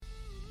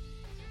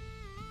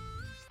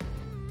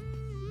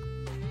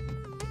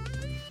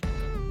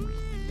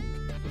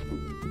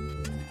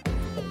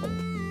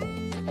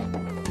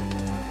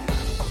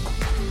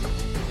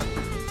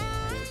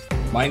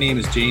My name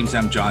is James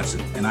M.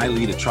 Johnson, and I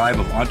lead a tribe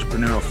of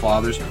entrepreneurial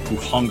fathers who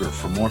hunger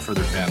for more for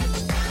their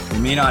families. We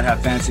may not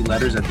have fancy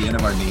letters at the end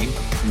of our name.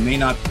 We may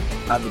not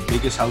have the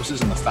biggest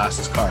houses and the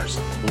fastest cars,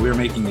 but we are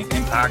making an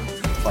impact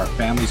for our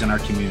families and our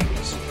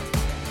communities.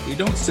 We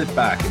don't sit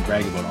back and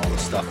brag about all the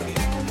stuff we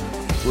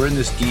do. We're in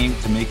this game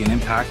to make an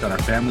impact on our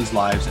families'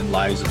 lives and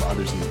lives of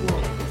others in the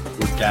world.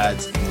 We're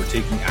dads, and we're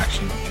taking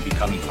action and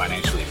becoming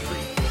financially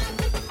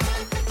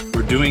free.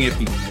 We're doing it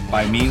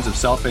by means of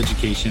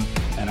self-education,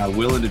 and our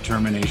will and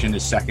determination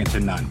is second to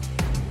none.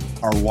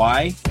 Our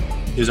why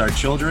is our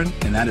children,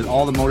 and that is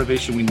all the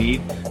motivation we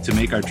need to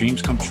make our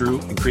dreams come true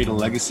and create a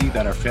legacy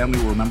that our family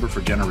will remember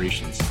for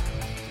generations.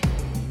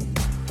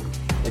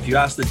 If you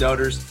ask the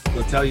doubters,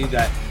 they'll tell you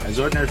that as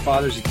ordinary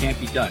fathers, it can't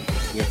be done.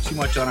 We have too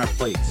much on our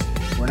plates.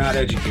 We're not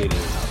educated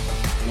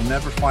enough. We'll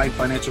never find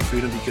financial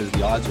freedom because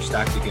the odds are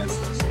stacked against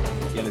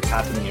us. Yet it's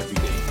happening every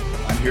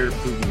day. I'm here to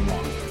prove you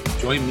wrong.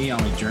 Join me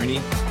on my journey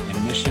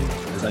and mission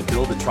as I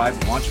build a tribe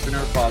of entrepreneur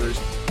fathers,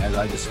 as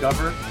I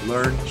discover,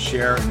 learn,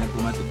 share, and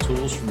implement the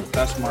tools from the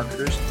best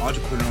marketers,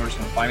 entrepreneurs,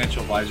 and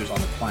financial advisors on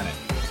the planet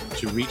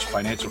to reach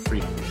financial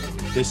freedom.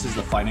 This is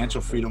the Financial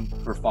Freedom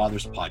for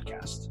Fathers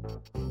podcast.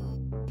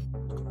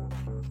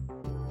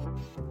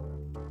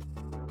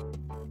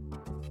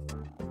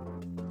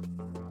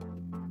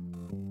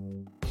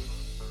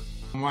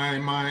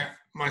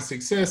 My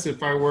success,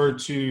 if I were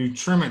to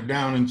trim it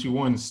down into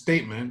one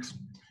statement,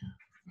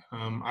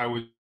 I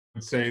would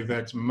say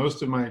that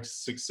most of my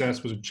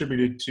success was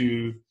attributed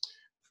to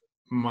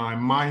my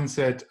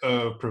mindset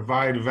of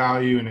provide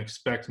value and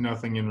expect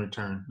nothing in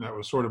return. That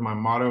was sort of my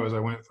motto as I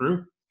went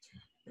through.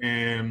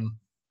 And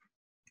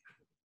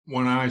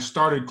when I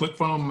started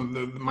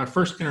ClickFunnels, my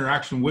first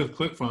interaction with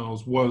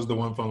ClickFunnels was the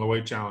One Funnel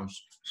Away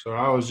Challenge. So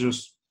I was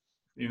just,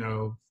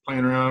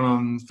 playing around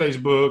on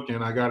Facebook,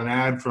 and I got an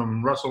ad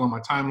from Russell on my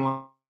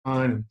timeline,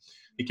 and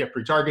he kept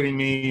retargeting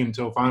me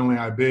until finally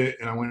I bit,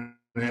 and I went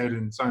ahead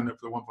and signed up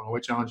for the One Funnel Away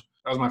Challenge.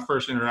 That was my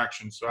first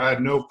interaction. So I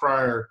had no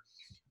prior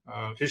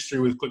history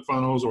with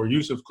ClickFunnels or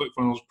use of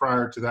ClickFunnels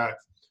prior to that.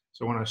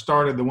 So when I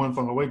started the One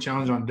Funnel Away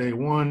Challenge on day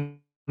one,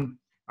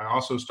 I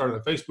also started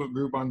a Facebook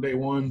group on day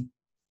one,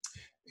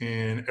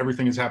 and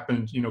everything has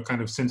happened,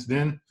 kind of since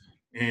then.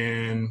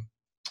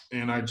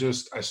 And I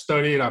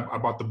studied, I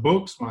bought the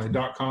books, my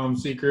 .com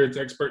secrets,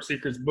 expert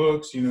secrets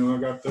books, I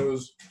got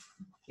those,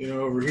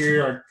 over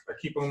here. I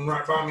keep them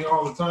right by me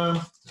all the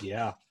time.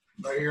 Yeah.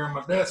 Right here on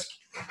my desk.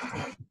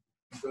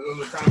 So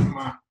those are kind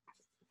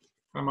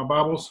of my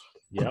Bibles.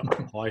 Yeah,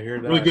 I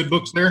hear that. Really good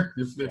books there.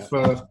 If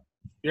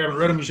you haven't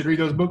read them, you should read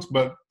those books.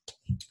 But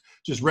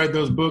just read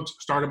those books,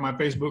 started my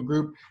Facebook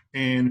group,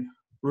 and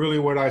really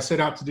what I set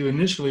out to do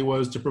initially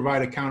was to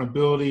provide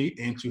accountability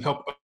and to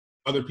help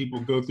other people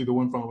go through the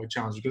One Funnel Away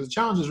Challenge, because the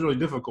challenge is really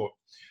difficult.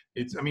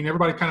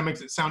 Everybody kind of makes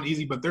it sound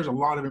easy, but there's a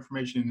lot of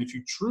information. And if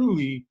you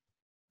truly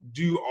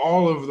do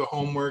all of the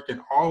homework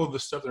and all of the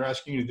stuff they're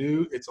asking you to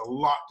do, it's a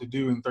lot to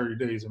do in 30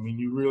 days.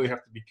 You really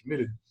have to be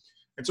committed.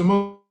 And so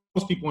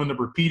most people end up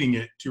repeating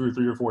it 2 or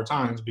 3 or 4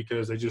 times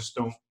because they just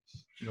don't,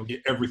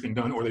 get everything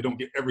done, or they don't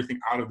get everything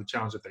out of the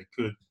challenge that they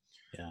could.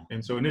 Yeah.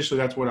 And so initially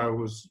that's what I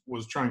was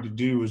trying to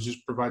do, was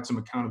just provide some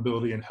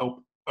accountability and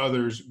help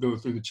others go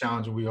through the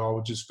challenge, and we all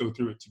would just go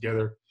through it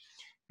together.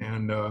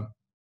 And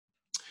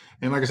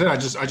like I said, I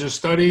just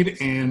studied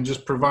and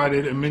just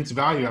provided immense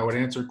value. I would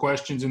answer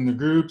questions in the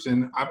groups,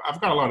 and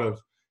I've got a lot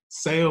of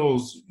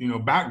sales,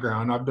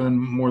 background. I've done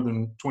more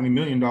than $20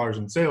 million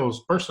in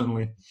sales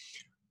personally,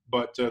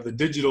 but the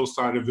digital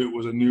side of it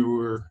was a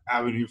newer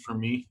avenue for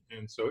me.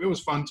 And so it was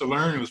fun to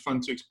learn. It was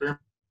fun to experiment.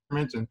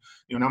 And,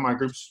 now my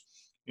group's,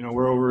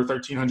 we're over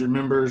 1,300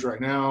 members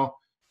right now.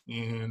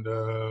 And,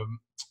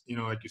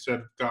 like you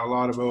said, got a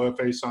lot of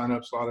OFA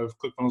signups, a lot of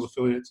ClickFunnels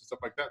affiliates and stuff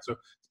like that. So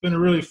it's been a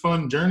really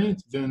fun journey.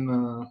 It's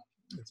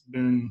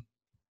been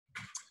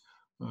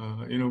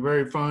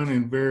very fun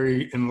and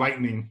very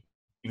enlightening,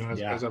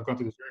 as I've gone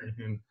through this journey,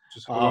 and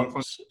just a lot of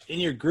fun. In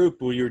your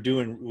group, were you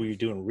doing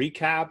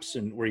recaps,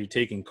 and were you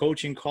taking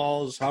coaching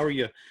calls? How are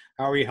you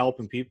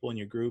helping people in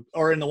your group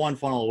or in the One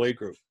Funnel Away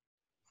group?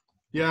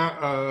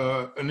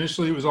 Yeah.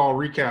 Initially it was all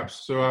recaps.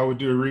 So I would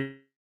do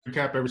a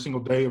recap every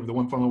single day of the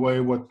One Funnel Away,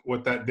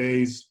 what that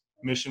day's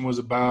mission was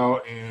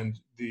about, and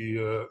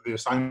the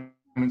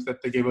assignments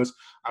that they gave us.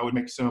 I would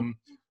make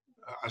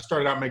I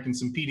started out making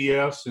some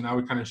PDFs, and I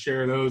would kind of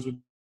share those with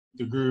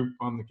the group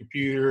on the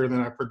computer. Then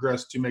I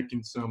progressed to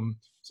making some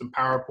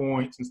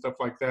PowerPoints and stuff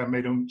like that,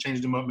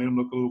 changed them up, made them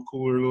look a little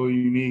cooler, a little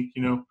unique,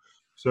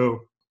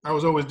 So I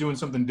was always doing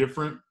something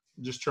different,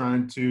 just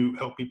trying to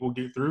help people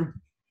get through.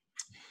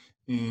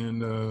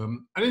 And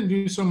I didn't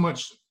do so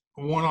much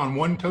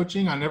one-on-one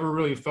coaching. I never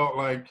really felt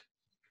like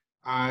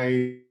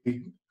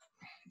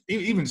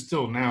even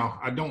still now,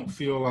 I don't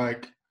feel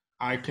like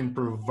I can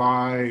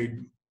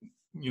provide,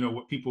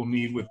 what people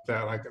need with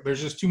that. Like,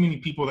 there's just too many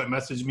people that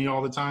message me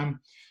all the time.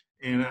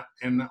 And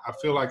I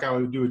feel like I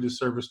would do a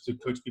disservice to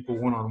coach people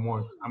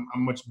one-on-one.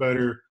 I'm much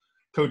better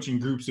coaching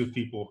groups of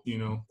people,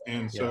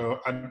 and so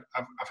I've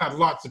had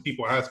lots of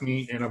people ask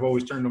me, and I've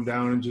always turned them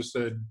down and just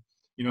said,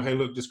 hey,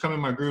 look, just come in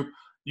my group.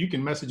 You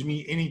can message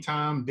me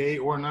anytime, day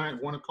or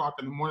night, 1:00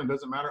 in the morning,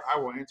 doesn't matter. I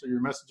will answer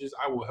your messages.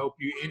 I will help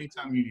you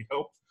anytime you need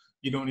help.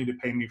 You don't need to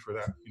pay me for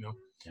that, you know?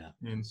 Yeah.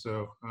 And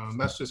so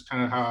that's just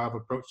kind of how I've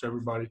approached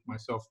everybody,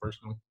 myself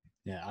personally.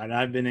 Yeah. And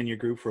I've been in your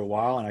group for a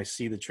while, and I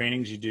see the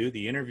trainings you do,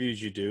 the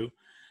interviews you do,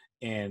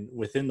 and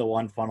within the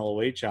One Funnel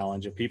Away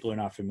Challenge, if people are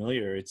not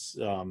familiar, it's,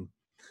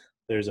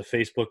 there's a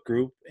Facebook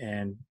group,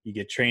 and you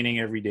get training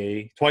every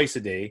day, twice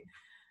a day.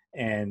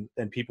 And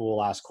then people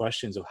will ask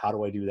questions of how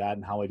do I do that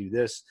and how I do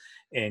this.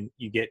 And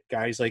you get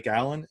guys like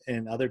Alan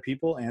and other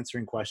people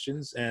answering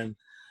questions and,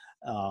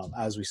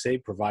 as we say,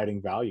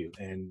 providing value.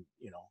 And,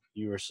 you know,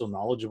 you are so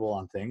knowledgeable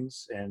on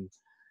things, and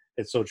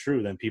it's so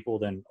true. Then people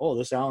oh,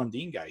 this Alan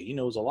Dean guy, he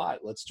knows a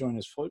lot. Let's join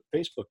his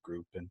Facebook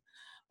group.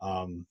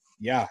 And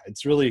yeah,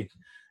 it's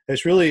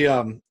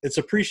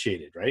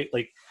appreciated, right?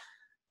 Like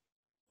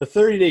the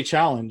 30-day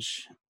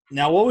challenge.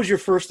 Now, what was your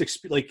first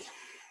experience? Like,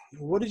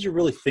 what did you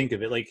really think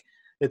of it? Like,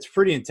 it's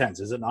pretty intense,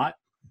 is it not?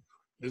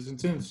 It's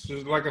intense.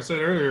 Just like I said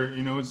earlier,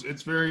 you know,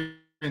 it's very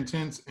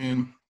intense,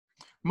 and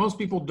most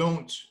people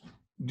don't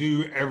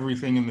do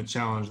everything in the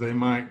challenge. They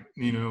might,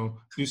 you know,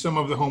 do some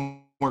of the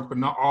homework, but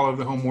not all of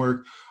the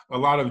homework. A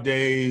lot of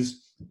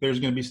days, there's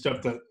going to be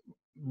stuff that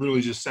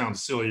really just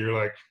sounds silly. You're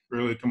like,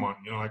 really, come on,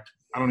 you know, like,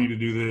 I don't need to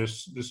do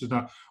this. This is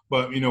not.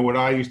 But, you know, what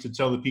I used to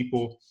tell the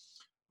people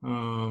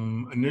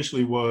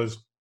initially was,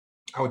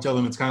 I would tell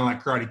them it's kind of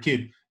like Karate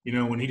Kid. You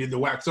know, when he did the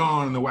wax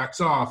on and the wax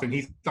off, and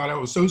he thought I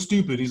was so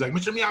stupid. He's like,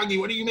 Mr. Miyagi,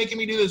 what are you making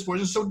me do this for?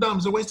 This is so dumb.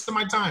 It's a waste of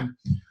my time.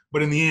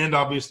 But in the end,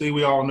 obviously,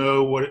 we all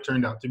know what it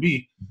turned out to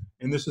be.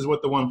 And this is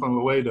what the One Funnel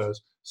Away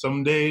does.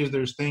 Some days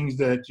there's things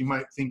that you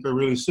might think are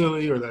really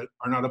silly or that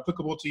are not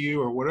applicable to you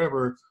or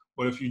whatever.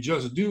 But if you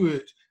just do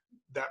it,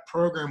 that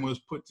program was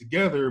put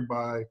together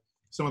by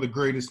some of the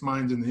greatest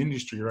minds in the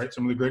industry, right?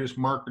 Some of the greatest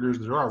marketers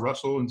there are,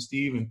 Russell and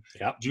Steve and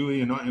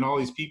Julie and all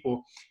these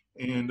people.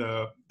 And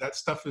that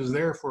stuff is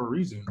there for a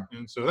reason.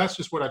 And so that's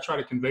just what I try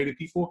to convey to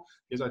people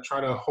is I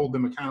try to hold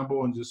them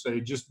accountable and just say,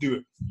 just do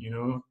it. You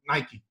know,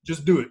 Nike,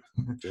 just do it.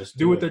 Just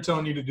do what they're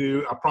telling you to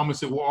do. I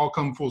promise it will all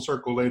come full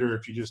circle later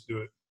if you just do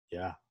it.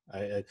 Yeah.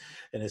 And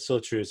it's so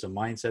true. It's a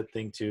mindset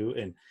thing too.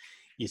 And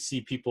you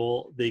see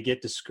people, they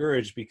get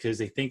discouraged because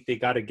they think they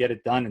got to get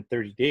it done in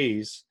 30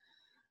 days.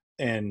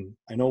 And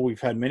I know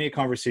we've had many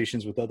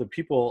conversations with other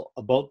people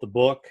about the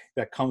book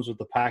that comes with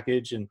the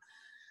package, and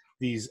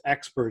these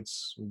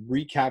experts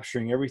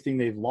recapturing everything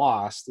they've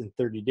lost in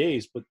 30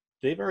 days, but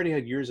they've already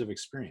had years of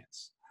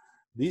experience.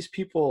 These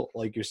people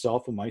like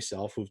yourself and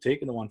myself who've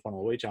taken the One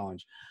Funnel Away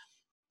Challenge,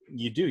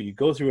 you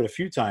go through it a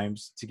few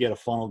times to get a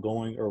funnel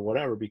going or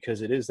whatever,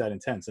 because it is that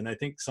intense. And I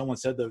think someone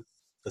said the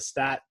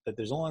stat that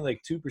there's only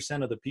like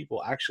 2% of the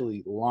people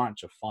actually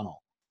launch a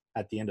funnel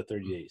at the end of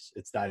 30 days.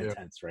 It's that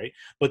intense, right?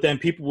 But then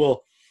people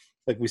will,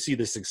 like we see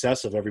the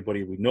success of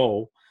everybody we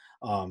know,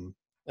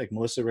 like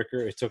Melissa Ricker,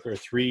 it took her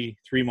three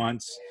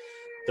months.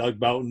 Doug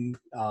Boughton,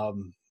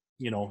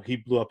 you know, he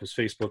blew up his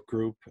Facebook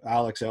group.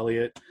 Alex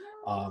Elliott.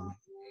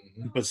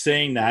 But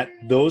saying that,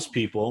 those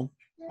people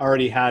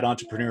already had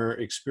entrepreneur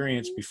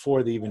experience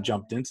before they even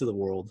jumped into the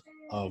world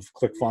of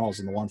ClickFunnels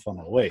and the One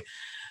Funnel Away.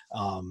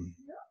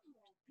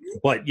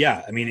 But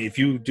yeah, I mean, if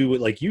you do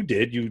it like you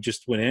did, you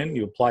just went in,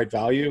 you applied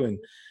value, and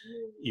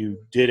you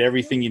did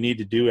everything you need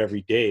to do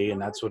every day.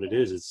 And that's what it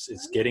is.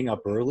 It's getting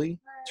up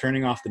early,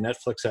 turning off the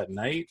Netflix at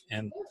night,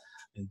 and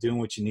doing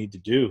what you need to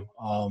do.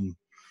 What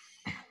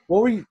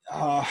were you,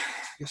 I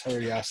guess I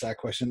already asked that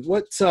question.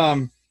 What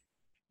do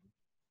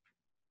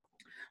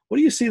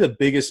you see the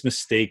biggest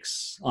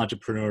mistakes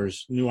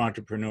new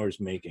entrepreneurs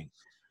making?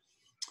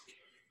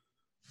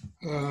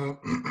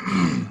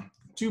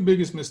 Two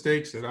biggest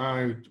mistakes that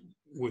I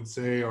would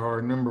say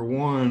are, number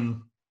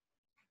one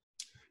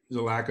is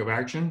a lack of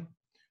action.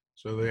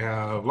 So they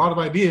have a lot of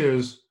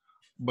ideas,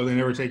 but they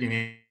never take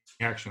any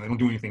action. They don't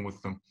do anything with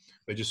them.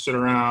 They just sit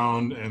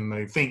around and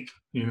they think,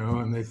 you know,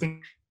 and they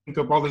think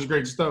up all this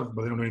great stuff,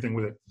 but they don't do anything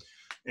with it.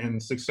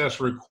 And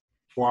success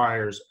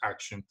requires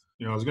action.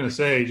 You know, I was going to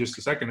say just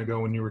a second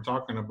ago when you were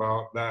talking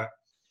about that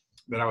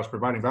I was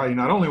providing value.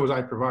 Not only was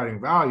I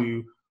providing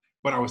value,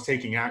 but I was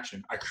taking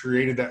action. I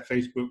created that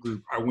Facebook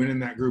group. I went in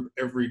that group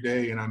every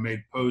day and I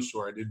made posts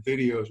or I did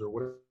videos or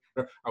whatever.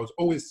 I was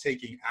always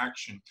taking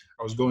action.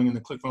 I was going in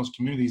the ClickFunnels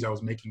communities. I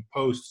was making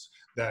posts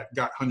that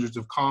got hundreds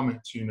of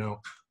comments, you know,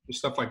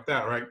 stuff like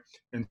that, right?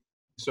 And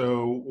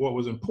so what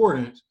was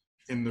important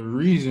and the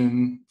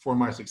reason for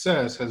my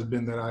success has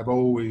been that I've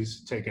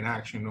always taken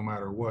action no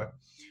matter what.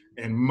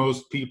 And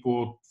most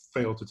people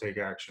fail to take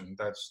action.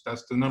 That's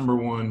the number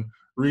one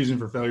reason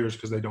for failure, is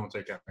because they don't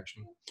take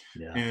action.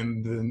 Yeah.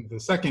 And then the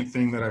second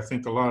thing that I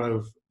think a lot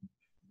of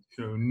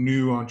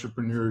new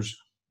entrepreneurs,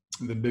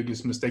 the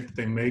biggest mistake that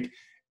they make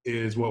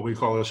is what we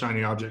call a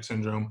shiny object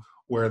syndrome,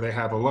 where they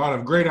have a lot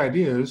of great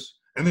ideas,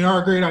 and they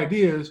are great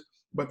ideas,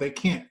 but they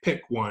can't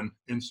pick one.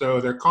 And so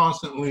they're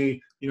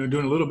constantly,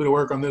 doing a little bit of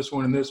work on this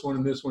one and this one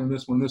and this one and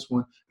this one and this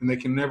one, and they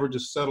can never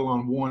just settle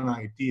on one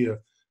idea.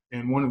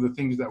 And one of the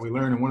things that we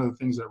learn, and one of the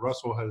things that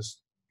Russell has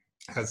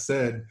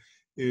said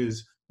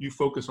is, you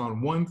focus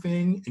on one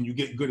thing and you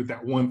get good at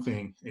that one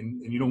thing,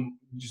 and you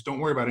don't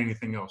worry about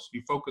anything else.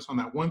 You focus on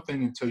that one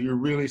thing until you're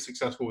really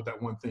successful with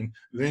that one thing.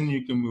 Then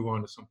you can move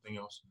on to something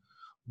else.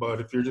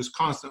 But if you're just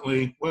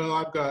constantly, well,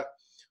 I've got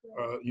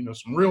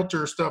some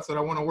realtor stuff that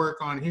I want to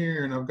work on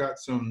here, and I've got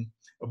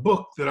a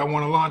book that I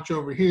want to launch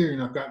over here,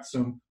 and I've got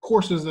some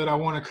courses that I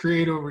want to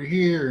create over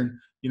here, and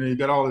you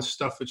got all this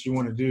stuff that you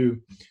want to do,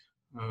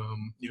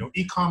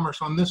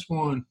 e-commerce on this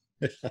one,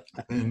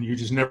 and you're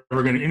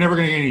never gonna get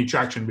any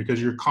traction, because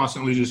you're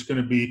constantly just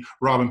gonna be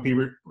robbing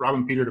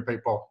Peter to pay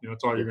Paul.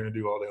 It's all you're gonna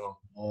do all day long.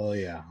 Oh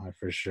yeah,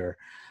 for sure.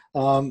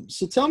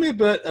 So tell me a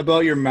bit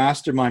about your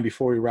mastermind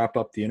before we wrap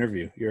up the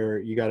interview.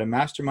 You got a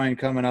mastermind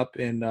coming up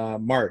in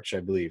March, I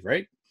believe,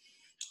 right?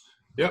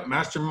 Yep,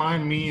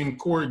 mastermind. Me and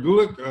Corey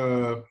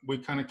Gulick, we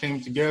kind of came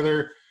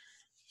together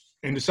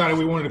and decided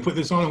we wanted to put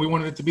this on, and we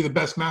wanted it to be the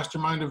best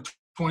mastermind of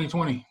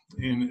 2020,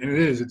 and it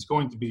is. It's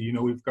going to be.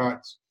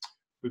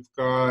 We've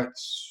got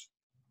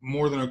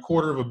more than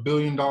 $250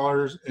 million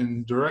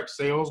in direct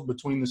sales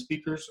between the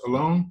speakers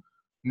alone,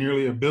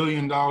 nearly $1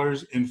 billion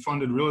in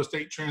funded real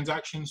estate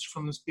transactions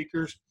from the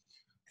speakers.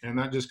 And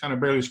that just kind of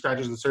barely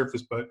scratches the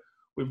surface, but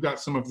we've got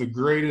some of the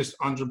greatest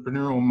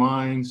entrepreneurial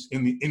minds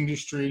in the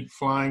industry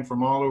flying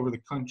from all over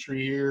the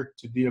country here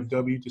to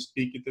DFW to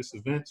speak at this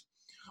event.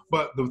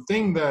 But the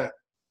thing that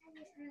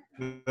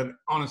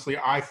honestly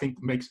I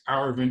think makes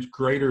our event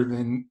greater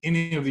than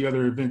any of the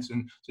other events,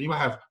 and so you might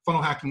have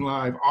Funnel Hacking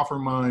Live,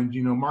 OfferMind,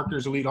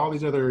 Marketers Elite, all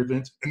these other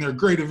events, and they're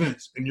great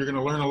events, and you're going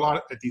to learn a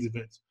lot at these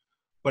events.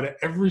 But at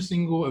every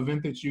single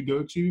event that you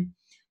go to,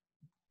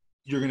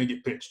 you're going to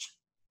get pitched.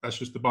 That's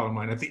just the bottom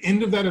line. At the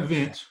end of that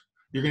event,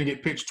 you're going to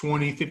get pitched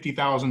 $20,000,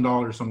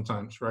 $50,000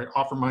 sometimes, right?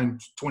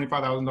 OfferMind,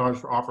 $25,000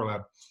 for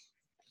OfferLab.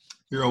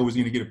 You're always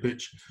going to get a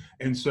pitch.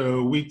 And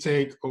so we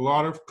take a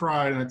lot of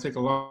pride, and I take a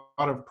lot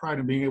of pride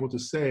in being able to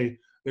say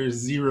there's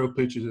 0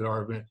 pitches at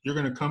our event. You're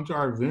going to come to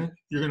our event.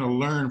 You're going to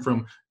learn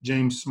from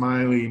James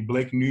Smiley,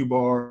 Blake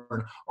Newbar,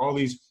 and all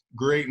these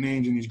great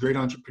names and these great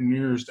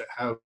entrepreneurs that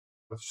have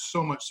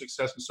so much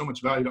success and so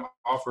much value to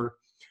offer.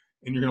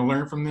 And you're going to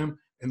learn from them.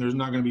 And there's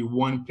not going to be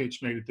one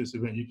pitch made at this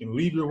event. You can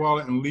leave your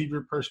wallet and leave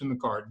your purse in the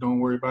car. Don't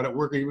worry about it.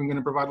 We're even going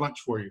to provide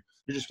lunch for you.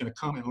 You're just going to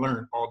come and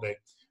learn all day.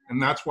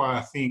 And that's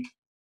why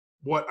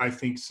what I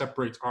think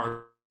separates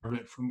our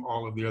event from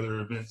all of the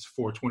other events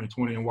for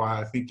 2020, and why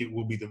I think it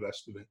will be the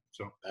best event.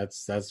 So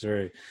that's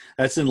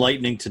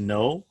enlightening to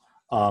know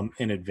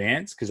In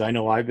advance, because I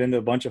know I've been to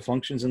a bunch of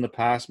functions in the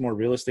past, more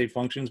real estate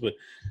functions, but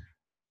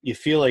you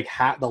feel like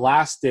the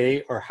last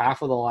day or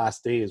half of the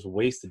last day is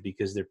wasted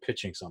because they're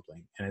pitching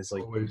something, and it's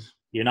like always.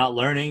 You're not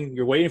learning.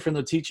 You're waiting for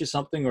them to teach you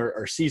something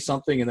or see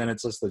something, and then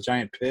it's just a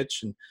giant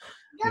pitch. And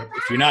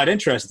if you're not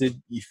interested,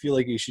 you feel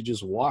like you should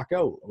just walk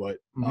out. But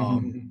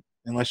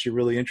unless you're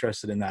really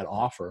interested in that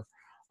offer,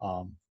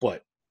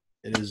 but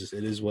it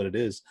is what it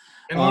is.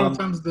 And a lot of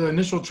times the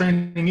initial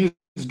training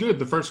is good.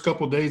 The first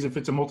couple of days, if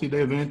it's a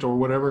multi-day event or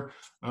whatever,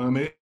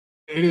 it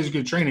is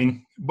good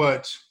training,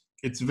 but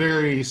it's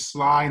very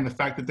sly in the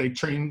fact that they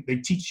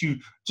teach you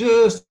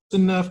just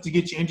enough to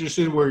get you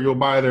interested where you'll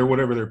buy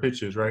whatever their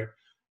pitch is, right?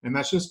 And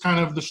that's just kind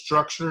of the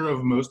structure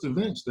of most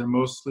events. They're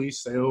mostly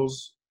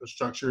sales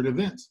structured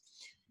events.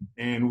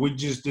 And we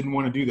just didn't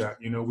want to do that.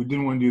 We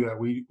didn't want to do that.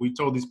 We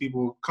told these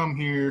people, come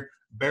here,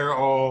 bear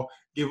all,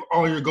 give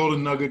all your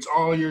golden nuggets,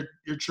 all your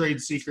trade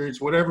secrets,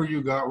 whatever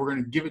you got, we're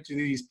going to give it to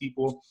these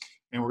people,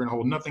 and we're going to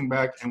hold nothing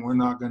back, and we're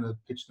not going to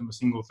pitch them a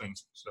single thing.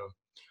 So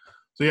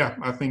yeah,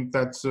 I think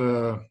that's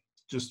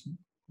just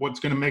what's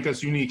going to make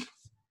us unique.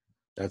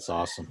 That's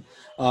awesome.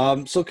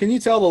 So can you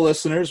tell the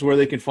listeners where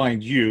they can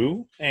find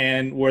you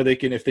and where they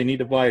can, if they need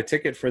to buy a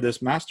ticket for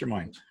this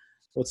mastermind?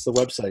 What's the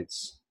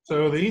websites?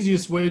 So the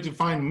easiest way to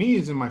find me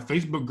is in my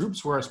Facebook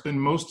groups, where I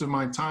spend most of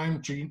my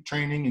time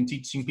training and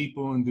teaching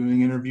people and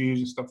doing interviews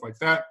and stuff like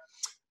that.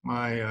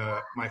 My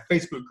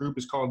Facebook group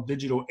is called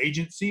Digital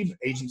Agency.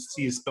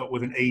 Agency is spelled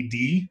with an AD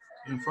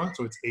in front,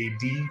 so it's AD.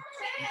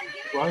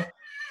 The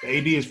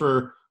AD is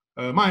for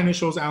my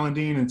initials, Alan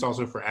Dean, and it's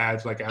also for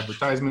ads, like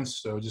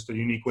advertisements, so just a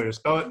unique way to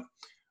spell it.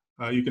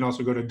 You can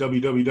also go to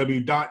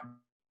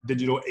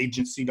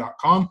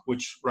www.digitalagency.com,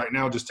 which right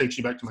now just takes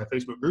you back to my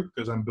Facebook group,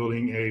 because I'm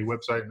building a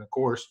website and a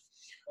course.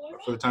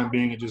 But for the time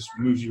being, it just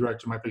moves you right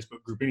to my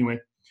Facebook group anyway.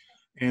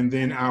 And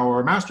then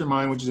our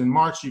mastermind, which is in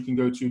March, you can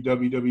go to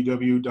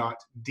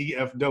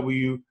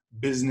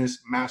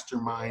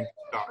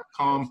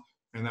www.dfwbusinessmastermind.com,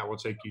 and that will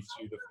take you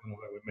to the funnel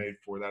that we made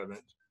for that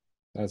event.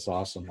 That's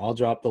awesome. I'll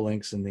drop the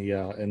links in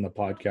the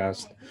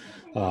podcast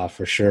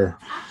for sure.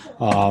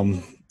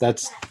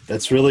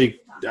 That's really,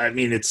 I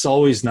mean, it's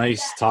always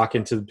nice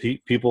talking to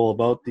people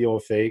about the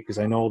OFA, because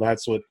I know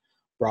that's what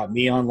brought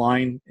me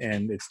online,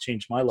 and it's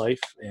changed my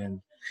life, and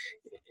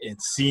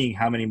it's seeing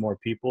how many more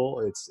people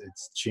it's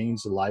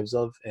changed the lives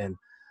of, and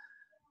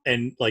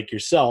like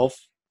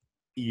yourself,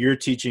 you're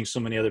teaching so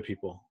many other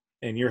people,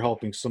 and you're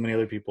helping so many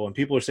other people, and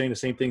people are saying the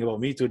same thing about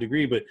me to a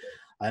degree, but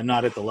I'm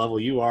not at the level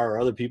you are or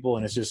other people.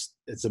 And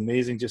it's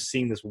amazing just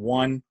seeing this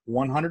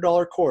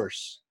 $100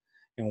 course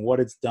and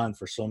what it's done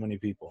for so many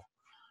people.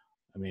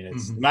 I mean,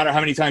 it's no matter how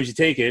many times you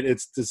take it,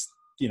 it's just,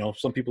 you know,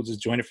 some people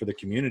just join it for the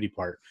community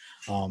part,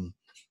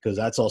 because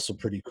that's also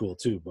pretty cool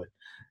too. But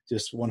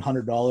just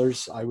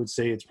 $100, I would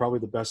say it's probably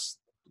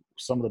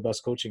some of the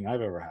best coaching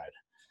I've ever had.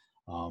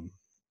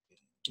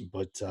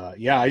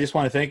 Yeah, I just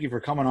want to thank you for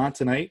coming on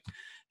tonight,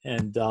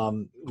 and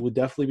we'll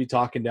definitely be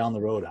talking down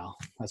the road, Al.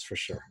 That's for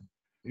sure.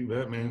 You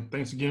bet, man.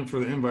 Thanks again for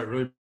the invite.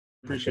 Really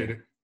appreciate it.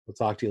 We'll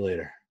talk to you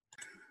later.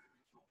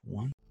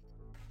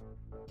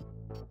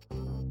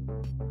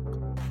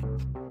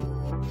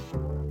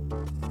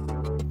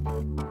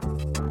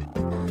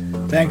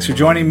 Thanks for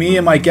joining me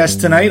and my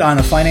guest tonight on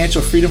the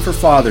Financial Freedom for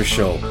Fathers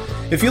show.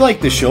 If you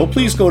like this show,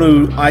 please go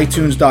to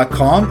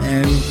iTunes.com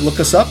and look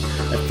us up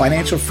at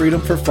Financial Freedom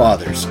for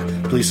Fathers.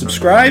 Please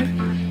subscribe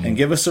and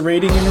give us a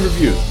rating and a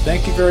review.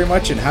 Thank you very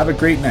much and have a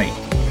great night.